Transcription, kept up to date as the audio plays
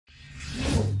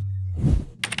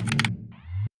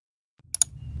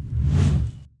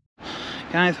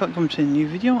Guys, welcome to a new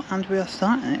video, and we are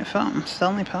starting it from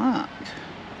Stanley Park.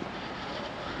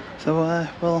 So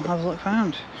we'll have a look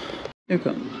around. We've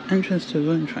got entrance to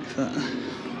running tracks there.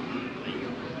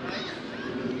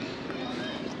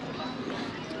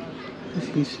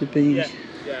 This used to be I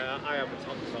have a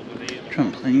Tom with me.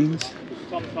 trampolines.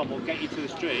 Tom will get you to the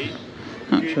street.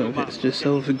 Not sure if it's just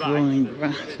overgrowing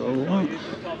grass or what,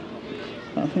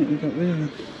 but I think we got rid of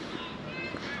them,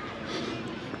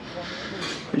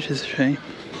 which is a shame.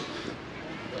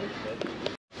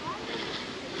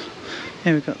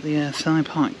 Here we've got the Stanley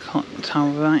Park clock tower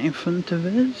right in front of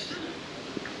us.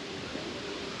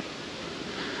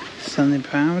 Standing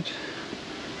proud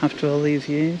after all these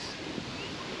years.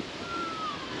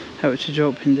 Heritage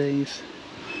Open Days,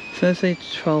 Thursday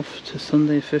 12th to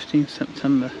Sunday 15th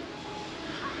September.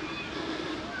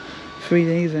 3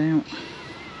 days out.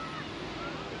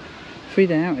 3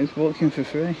 days out is walking for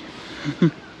free.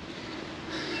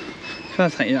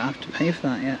 Feels like you don't have to pay for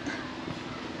that yet.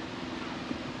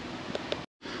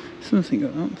 Something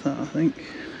got up there, I think,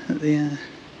 at the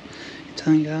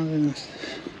Italian Gardens.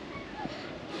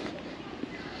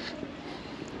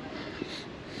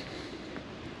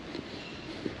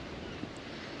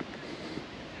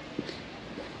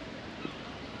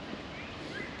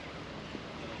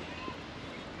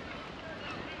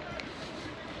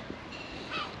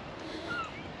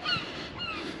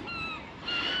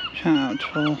 Shout out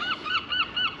to all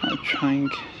that are trying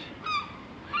to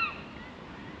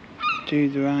do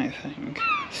the right thing,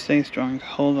 stay strong,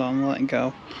 hold on, let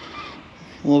go,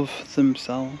 love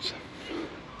themselves.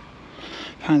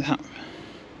 Find that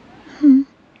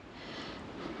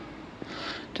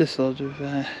just a lot of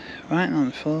writing on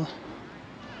the floor.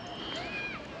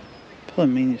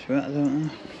 Probably means for it, I don't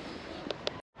know.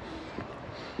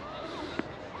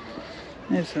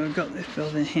 Yeah, so I've got this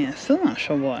building here, still not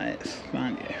sure what it is,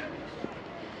 mind you.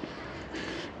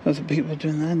 Lots of people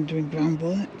doing that, doing ground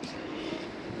bullets.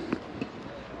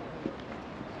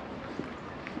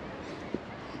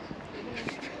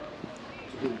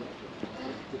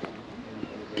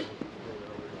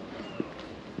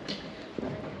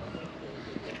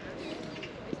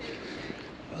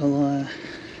 We'll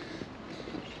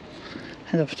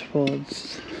head off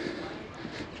towards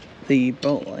the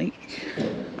boat lake.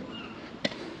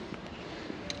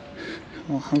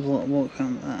 We'll have a little walk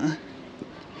around there.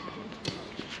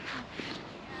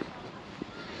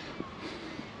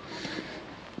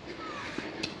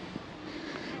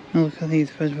 And look at these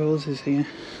red roses here.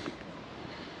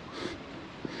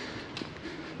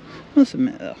 Must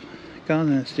admit though,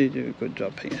 gardeners do a good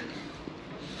job here.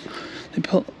 They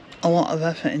put a lot of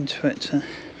effort into it to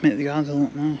make the garden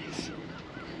look nice.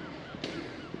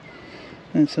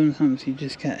 And sometimes you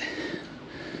just get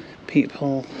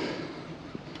people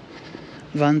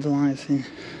vandalising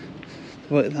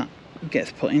the work that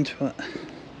gets put into it.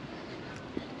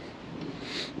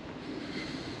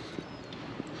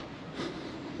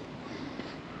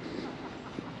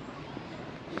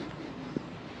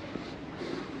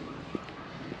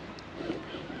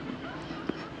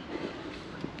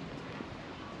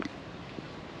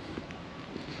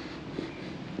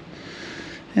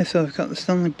 Yeah, so I've got the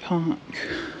Stanley Park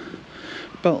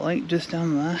boat lake just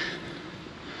down there.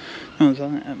 No one's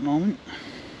on it at the moment.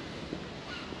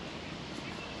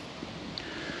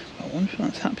 I wonder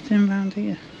what's happening around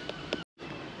here.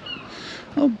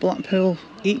 Oh, Blackpool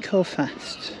Eco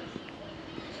Fest.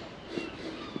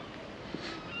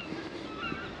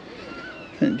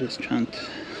 I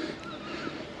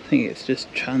think it's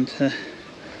just trying to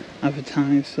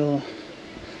advertise or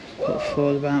put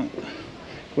forward about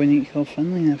going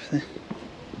eco-friendly and everything.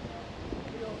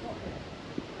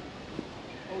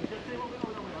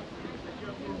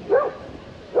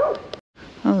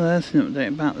 Oh, there's an update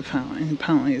about the fountain.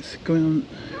 Apparently it's going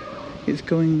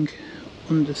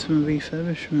under some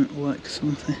refurbishment work or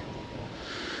something.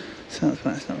 So that's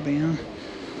why it's not being on.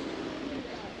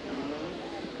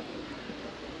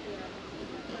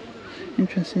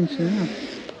 Interesting to know.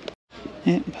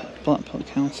 Yep, Blackpool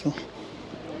Council.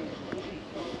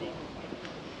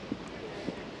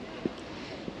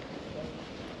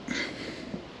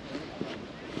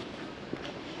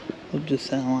 They'll just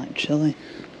sound like chilling.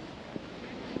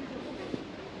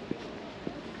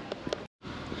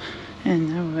 And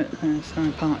now we're at the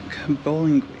Stanley Park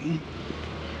Bowling Green.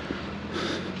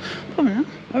 Oh no,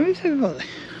 how is everybody?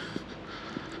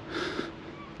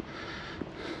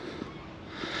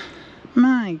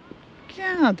 My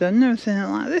God, I've never seen it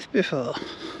like this before.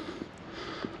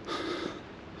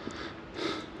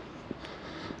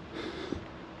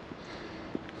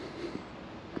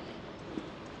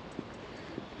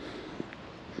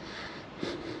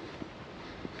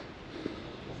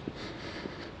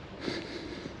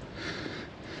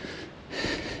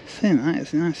 think that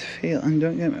is a nice feeling,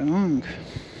 don't get me wrong.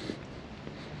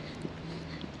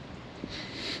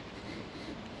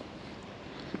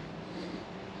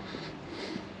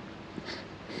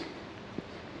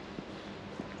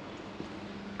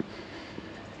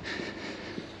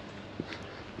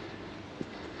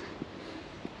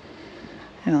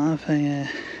 Yeah, I'll have a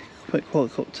quick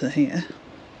walk up to here.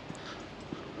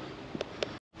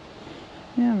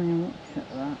 Yeah, I mean, look at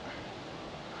that.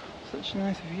 Such a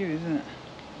nice view, isn't it?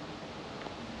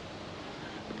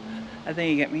 I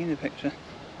think you get me in the picture.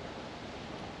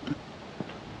 But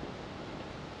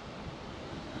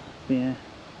yeah,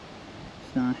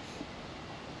 it's nice.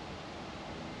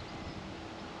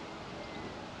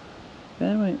 But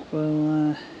anyway,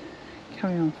 we'll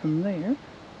carry on from there.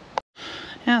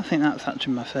 Yeah, I think that's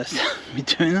actually my first time me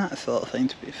doing that sort of thing,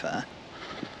 to be fair.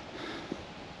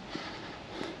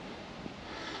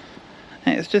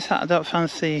 It's just that I don't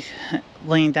fancy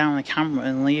laying down the camera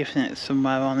and leaving it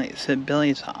somewhere on its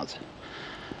billiards pad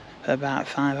for about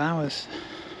 5 hours.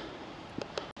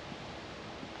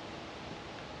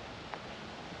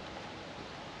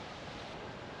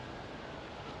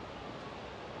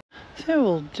 So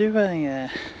we'll do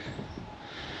a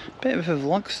bit of a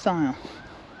vlog style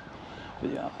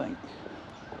video, I think.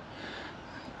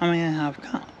 I mean, I've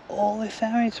got all this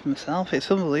area to myself, it's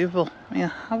unbelievable. I mean,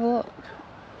 have a look.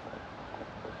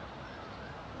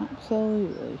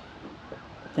 Absolutely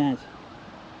dead.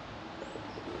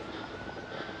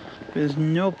 There's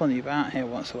nobody about here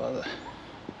whatsoever,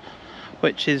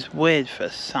 which is weird for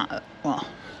Saturday. Well,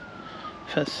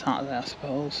 for Saturday, I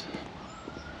suppose.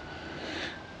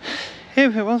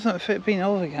 If it wasn't for it being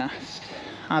overcast,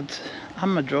 I'd have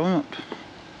my drone up,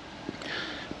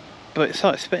 but it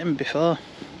started spitting before,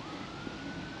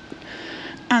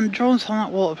 and drones are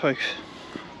not waterproof,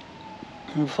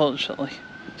 unfortunately.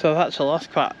 So I've actually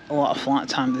lost quite a lot of flight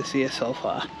time this year so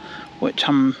far, which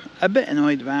I'm a bit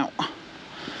annoyed about.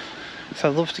 So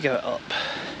I'd love to get it up.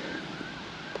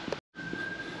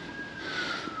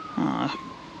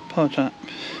 Poor chap,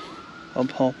 or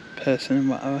poor person,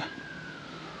 whatever.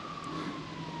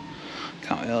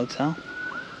 Can't really tell.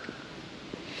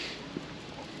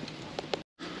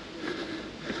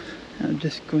 I'm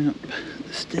just going up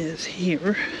the stairs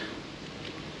here.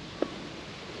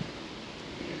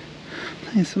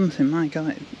 Playing something, my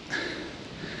god, it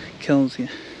kills you.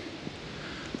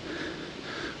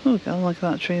 Oh god, look at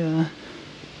that tree there.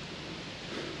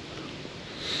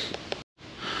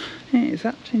 It's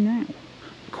actually now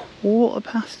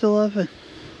 11:15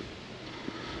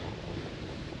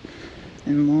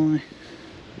 in the morning.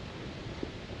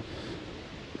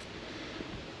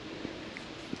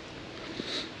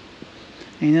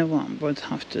 And you know what, I'm going to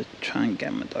have to try and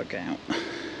get my dog out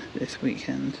this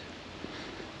weekend.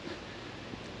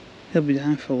 He'll be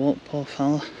down for a walk, poor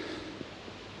fella.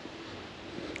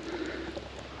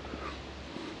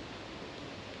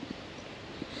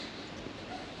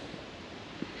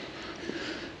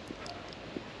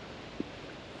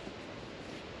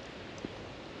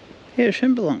 Yeah, it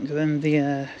shouldn't be long, then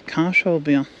the car show will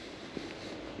be on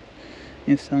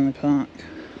in Stanley Park.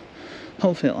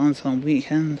 Hopefully it lands on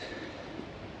weekend.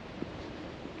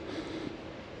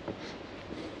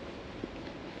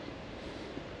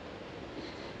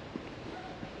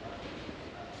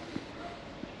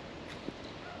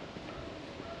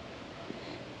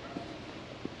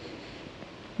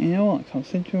 You know what,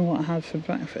 considering what I had for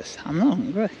breakfast, I'm not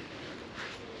hungry.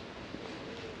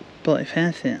 But if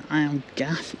anything, I am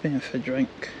gasping for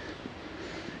drink.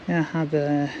 Yeah, I had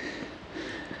a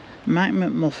Mac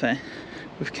McMuffin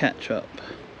with ketchup,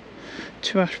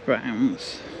 2 hash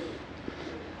browns,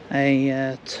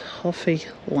 a toffee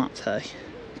latte,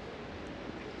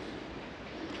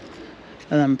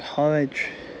 and then porridge.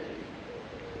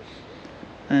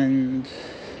 And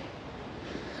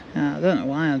I don't know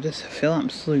why, I just feel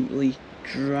absolutely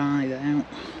dried out.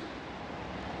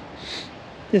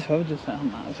 This road just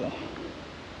found that as well.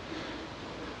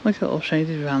 Look at all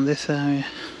shaded around this area.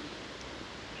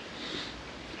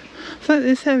 It's like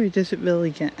this area doesn't really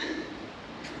get...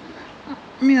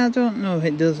 I mean, I don't know if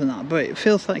it does or not, but it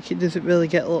feels like it doesn't really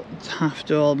get looked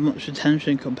after or much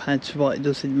attention compared to what it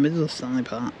does in the middle of Stanley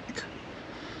Park.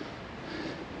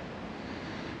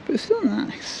 But it's still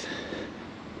nice.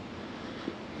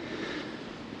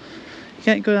 You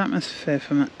get good atmosphere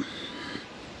from it.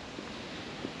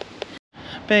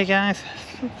 But hey guys,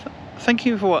 thank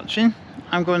you for watching.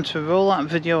 I'm going to roll that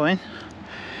video in.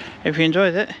 If you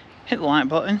enjoyed it, hit the like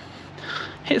button,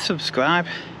 hit subscribe,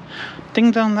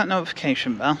 ding dong that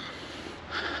notification bell.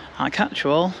 I'll catch you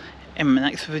all in my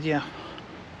next video.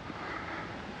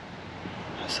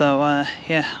 So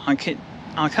yeah, I'll keep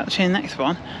I'll catch you in the next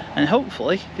one, and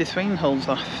hopefully this rain holds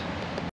off.